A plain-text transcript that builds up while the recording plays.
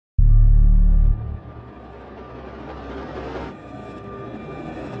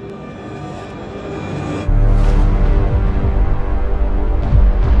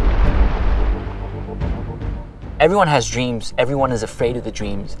Everyone has dreams, everyone is afraid of the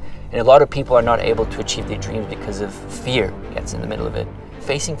dreams, and a lot of people are not able to achieve their dreams because of fear gets in the middle of it.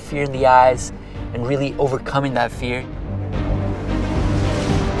 Facing fear in the eyes and really overcoming that fear.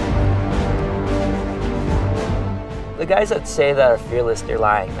 The guys that say that are fearless, they're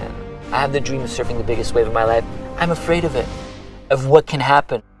lying, man. I have the dream of surfing the biggest wave of my life. I'm afraid of it, of what can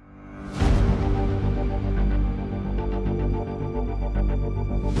happen.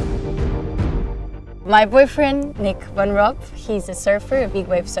 My boyfriend, Nic Von Rupp, he's a surfer, a big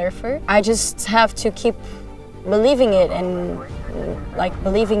wave surfer. I just have to keep believing it and like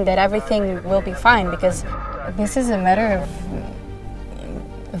believing that everything will be fine, because this is a matter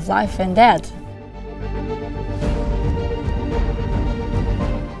of life and death.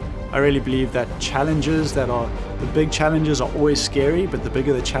 I really believe that the big challenges are always scary, but the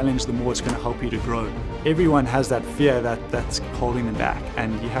bigger the challenge, the more it's going to help you to grow. Everyone has that fear that's holding them back,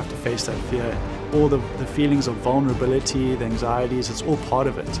 and you have to face that fear. All the feelings of vulnerability, the anxieties, it's all part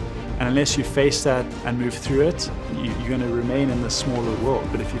of it. And unless you face that and move through it, you're going to remain in this smaller world.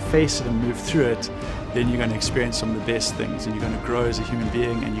 But if you face it and move through it, then you're going to experience some of the best things, and you're going to grow as a human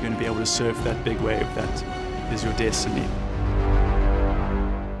being, and you're going to be able to surf that big wave that is your destiny.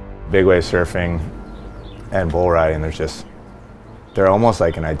 Big wave surfing and bull riding, they're almost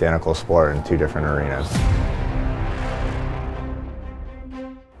like an identical sport in two different arenas.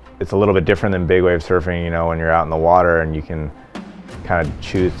 It's a little bit different than big wave surfing, you know, when you're out in the water and you can kind of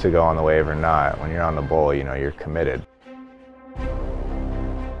choose to go on the wave or not. When you're on the bull, you know, you're committed.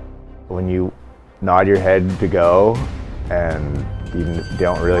 When you nod your head to go and you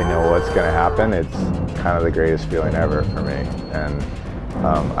don't really know what's going to happen, it's kind of the greatest feeling ever for me. And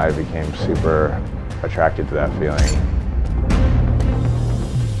I became super attracted to that feeling.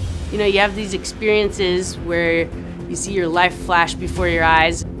 You know, you have these experiences where you see your life flash before your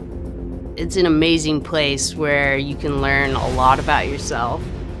eyes. It's an amazing place where you can learn a lot about yourself.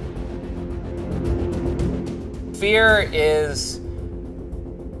 Fear is,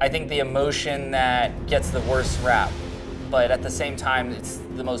 I think, the emotion that gets the worst rap, but at the same time, it's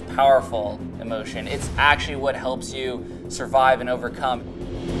the most powerful emotion. It's actually what helps you survive and overcome.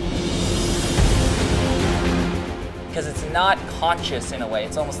 Because it's not conscious in a way,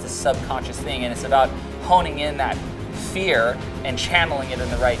 it's almost a subconscious thing, and it's about honing in that fear and channeling it in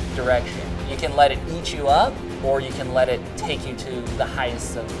the right direction. You can let it eat you up, or you can let it take you to the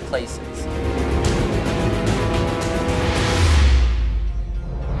highest of places.